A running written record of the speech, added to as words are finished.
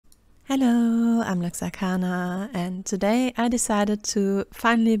Hello, I'm Lothario, and today I decided to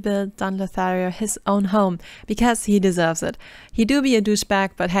finally build Don Lothario his own home, because he deserves it. He do be a douchebag,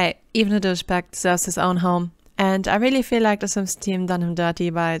 but hey, even a douchebag deserves his own home. And I really feel like the Sims team done him dirty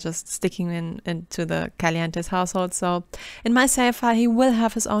by just sticking into the Calientes household. So in my save file, he will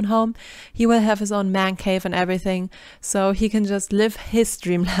have his own home. He will have his own man cave and everything. So he can just live his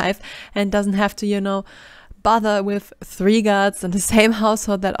dream life and doesn't have to, bother with 3 guards in the same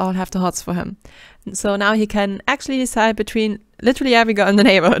household that all have the hots for him. So now he can actually decide between literally every girl in the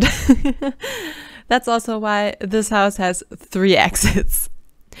neighborhood. That's also why this house has 3 exits.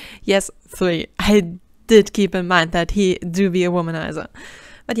 Yes, 3. I did keep in mind that he do be a womanizer.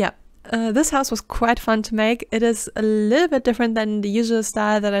 But yeah, this house was quite fun to make. It is a little bit different than the usual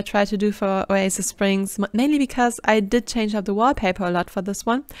style that I try to do for Oasis Springs, mainly because I did change up the wallpaper a lot for this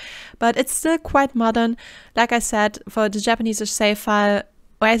one, but it's still quite modern. Like I said, for the Japanese save file,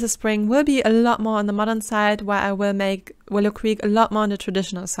 Oasis Spring will be a lot more on the modern side, while I will make Willow Creek a lot more on the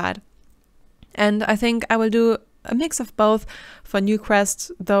traditional side. And I think I will do a mix of both for Newcrest,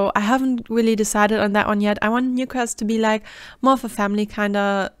 though I haven't really decided on that one yet. I want Newcrest to be like more of a family kind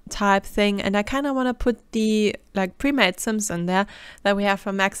of type thing, and I kind of want to put the like pre-made Sims in there that we have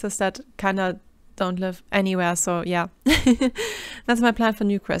from Maxis that kind of don't live anywhere. So yeah, that's my plan for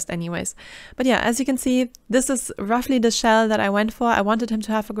Newcrest anyways. But yeah, as you can see, this is roughly the shell that I went for. I wanted him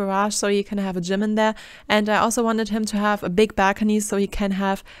to have a garage so he can have a gym in there, and I also wanted him to have a big balcony so he can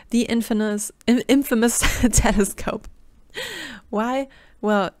have the infamous telescope. Why?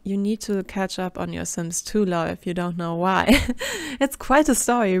 Well, you need to catch up on your Sims 2 lore if you don't know why. It's quite a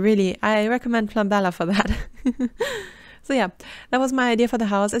story, really. I recommend Plumbella for that. So yeah, that was my idea for the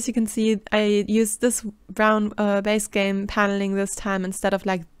house. As you can see, I used this brown base game paneling this time instead of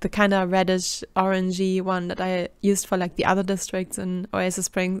like the kind of reddish orangey one that I used for like the other districts in Oasis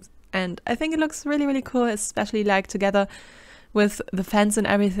Springs. And I think it looks really, really cool, especially like together with the fence and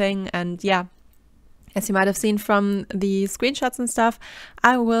everything. And yeah, as you might have seen from the screenshots and stuff,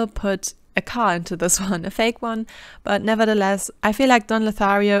 I will put a car into this one, a fake one, but nevertheless, I feel like Don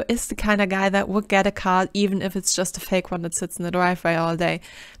Lothario is the kind of guy that would get a car even if it's just a fake one that sits in the driveway all day.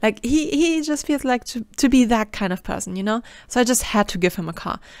 Like, he just feels like to be that kind of person, So I just had to give him a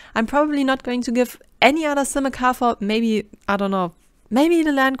car. I'm probably not going to give any other sim a car for maybe, I don't know, maybe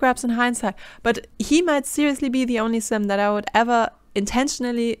the land grabs in hindsight, but he might seriously be the only sim that I would ever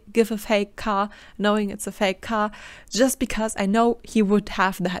intentionally give a fake car, knowing it's a fake car, just because I know he would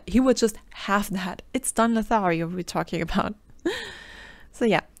have that. He would just have that. It's Don Lothario we're talking about. So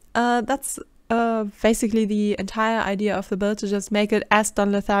yeah, that's basically the entire idea of the build, to just make it as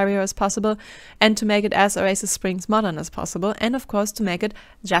Don Lothario as possible, and to make it as Oasis Springs modern as possible, and of course to make it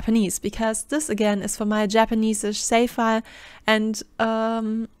Japanese, because this again is for my Japanese-ish save file, and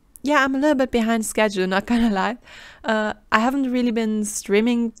yeah, I'm a little bit behind schedule, not gonna lie. I haven't really been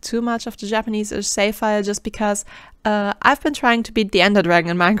streaming too much of the Japanese-ish save file, just because I've been trying to beat the Ender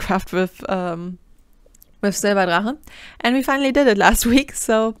Dragon in Minecraft with Silver Drache, and we finally did it last week,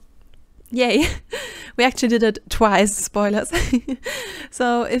 so yay. We actually did it twice, spoilers.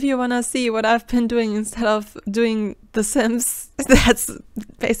 So if you wanna see what I've been doing instead of doing The Sims, that's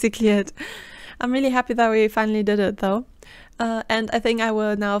basically it. I'm really happy that we finally did it though. And I think I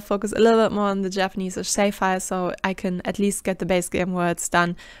will now focus a little bit more on the Japanese-ish save file, so I can at least get the base game worlds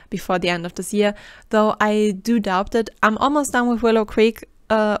done before the end of this year. Though I do doubt it. I'm almost done with Willow Creek.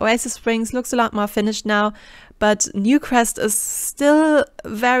 Oasis Springs looks a lot more finished now, but Newcrest is still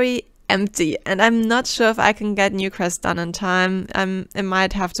very empty, and I'm not sure if I can get Newcrest done in time. I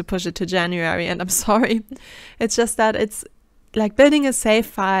might have to push it to January, and I'm sorry. It's just that it's like building a save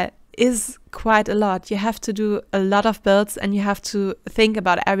file is quite a lot. You have to do a lot of builds, and you have to think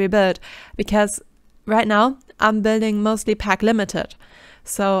about every build, because right now I'm building mostly pack limited.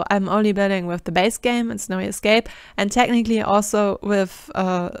 So I'm only building with the base game and Snowy Escape, and technically also with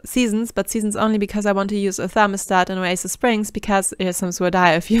seasons, but seasons only because I want to use a thermostat in Oasis Springs, because your Sims will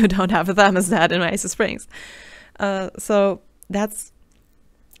die if you don't have a thermostat in Oasis Springs. So that's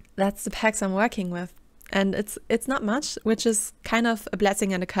the packs I'm working with. And it's not much, which is kind of a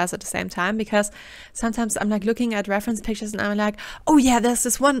blessing and a curse at the same time, because sometimes I'm like looking at reference pictures and I'm like, oh yeah, there's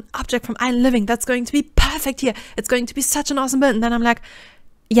this one object from Island Living that's going to be perfect here. It's going to be such an awesome build. And then I'm like,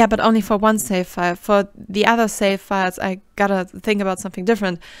 yeah, but only for one save file. For the other save files, I gotta think about something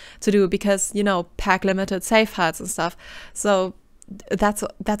different to do, because, pack limited save files and stuff. So that's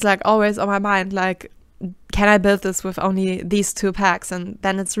like always on my mind, like, can I build this with only these 2 packs? And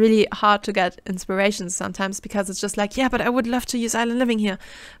then it's really hard to get inspiration sometimes, because it's just like, yeah, but I would love to use Island Living here.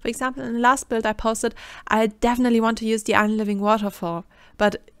 For example, in the last build I posted, I definitely want to use the Island Living waterfall,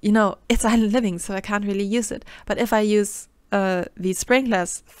 but you know, it's island living, so I can't really use it. But if I use the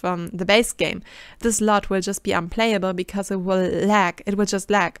sprinklers from the base game, this lot will just be unplayable because it will lag. It will just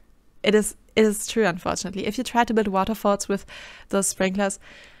lag. It is true, unfortunately. If you try to build waterfalls with those sprinklers,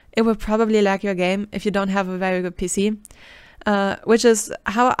 it will probably lag your game if you don't have a very good PC, which is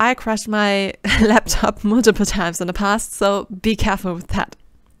how I crashed my laptop multiple times in the past, so be careful with that.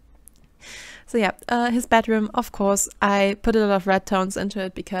 So yeah, his bedroom, of course, I put a lot of red tones into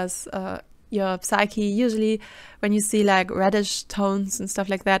it because your psyche, usually when you see like reddish tones and stuff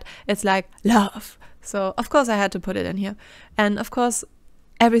like that, it's like love. So of course I had to put it in here. And of course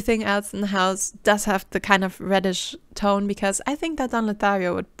everything else in the house does have the kind of reddish tone, because I think that Don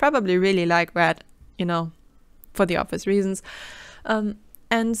Lothario would probably really like red, you know, for the obvious reasons.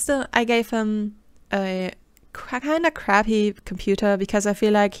 And still I gave him a kind of crappy computer because I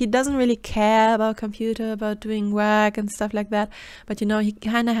feel like he doesn't really care about computer, about doing work and stuff like that. But you know, he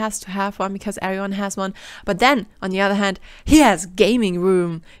kind of has to have one because everyone has one. But then on the other hand, he has gaming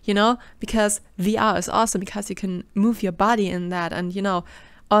room, you know, because VR is awesome because you can move your body in that, and you know,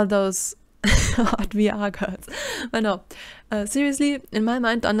 all those hot VR girls. But no, seriously, in my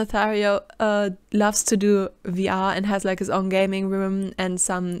mind, Don Lothario loves to do VR and has like his own gaming room and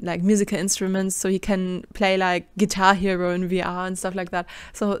some like musical instruments, so he can play like Guitar Hero in VR and stuff like that.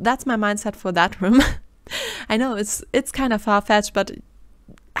 So that's my mindset for that room. I know it's kind of far-fetched, but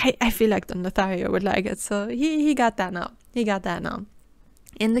I feel like Don Lothario would like it, so he got that now. He got that now.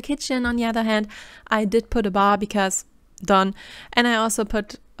 In the kitchen, on the other hand, I did put a bar because Don, and I also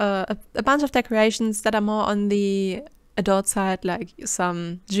put a bunch of decorations that are more on the adult side, like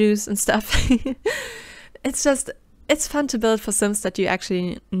some juice and stuff. It's fun to build for Sims that you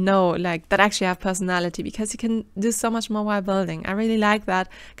actually know, like that actually have personality, because you can do so much more while building. I really like that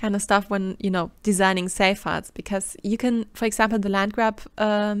kind of stuff when, you know, designing save files, because you can, for example, the Landgrab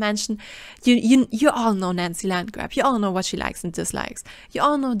mansion, you all know Nancy Landgrab, you all know what she likes and dislikes, you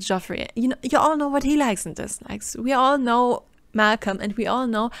all know Joffrey, you all know what he likes and dislikes, we all know Malcolm, and we all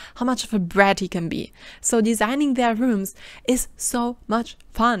know how much of a brat he can be. So designing their rooms is so much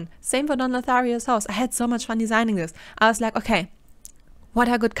fun. Same for Don Lothario's house. I had so much fun designing this. I was like, okay, what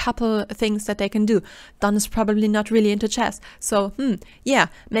are good couple things that they can do? Don is probably not really into chess. So, yeah,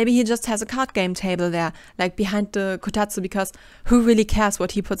 maybe he just has a card game table there, like behind the kotatsu, because who really cares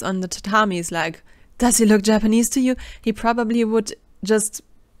what he puts on the tatamis? Like, does he look Japanese to you? He probably would just,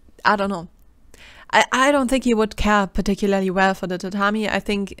 I don't know. I don't think he would care particularly well for the tatami. I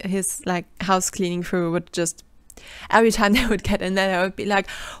think his like house cleaning crew would just, every time they would get in there, they would be like,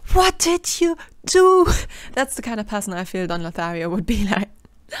 what did you do? That's the kind of person I feel Don Lothario would be like.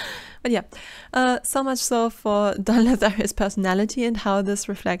 But yeah, so much so for Don Lothario's personality and how this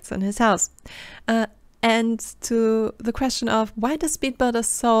reflects on his house. And to the question of why the Speedbuild is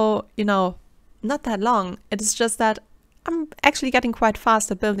so, you know, not that long. It is just that I'm actually getting quite fast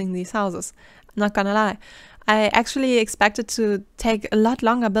at building these houses. Not gonna lie, I actually expected to take a lot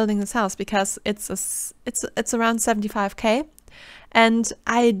longer building this house because it's around 75k, and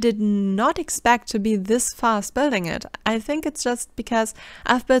I did not expect to be this fast building it. I think it's just because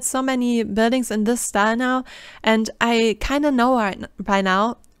I've built so many buildings in this style now, and I kind of know by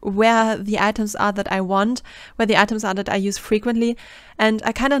now where the items are that I want, where the items are that I use frequently, and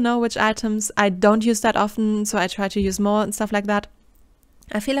I kind of know which items I don't use that often, so I try to use more and stuff like that.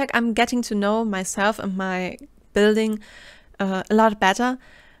 I feel like I'm getting to know myself and my building a lot better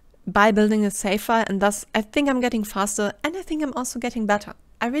by building a save file, and thus I think I'm getting faster, and I think I'm also getting better.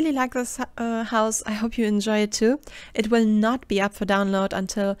 I really like this house. I hope you enjoy it too. It will not be up for download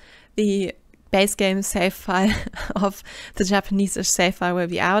until the base game save file of the Japanese-ish save file will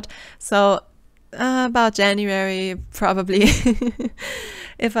be out. So about January, probably.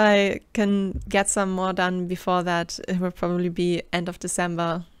 If I can get some more done before that, it will probably be end of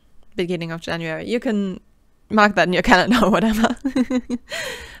December, beginning of January. You can mark that in your calendar or whatever.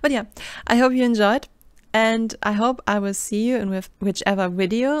 But yeah, I hope you enjoyed, and I hope I will see you in whichever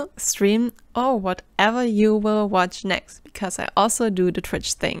video, stream, or whatever you will watch next, because I also do the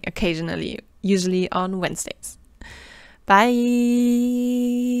Twitch thing occasionally, usually on Wednesdays. Bye!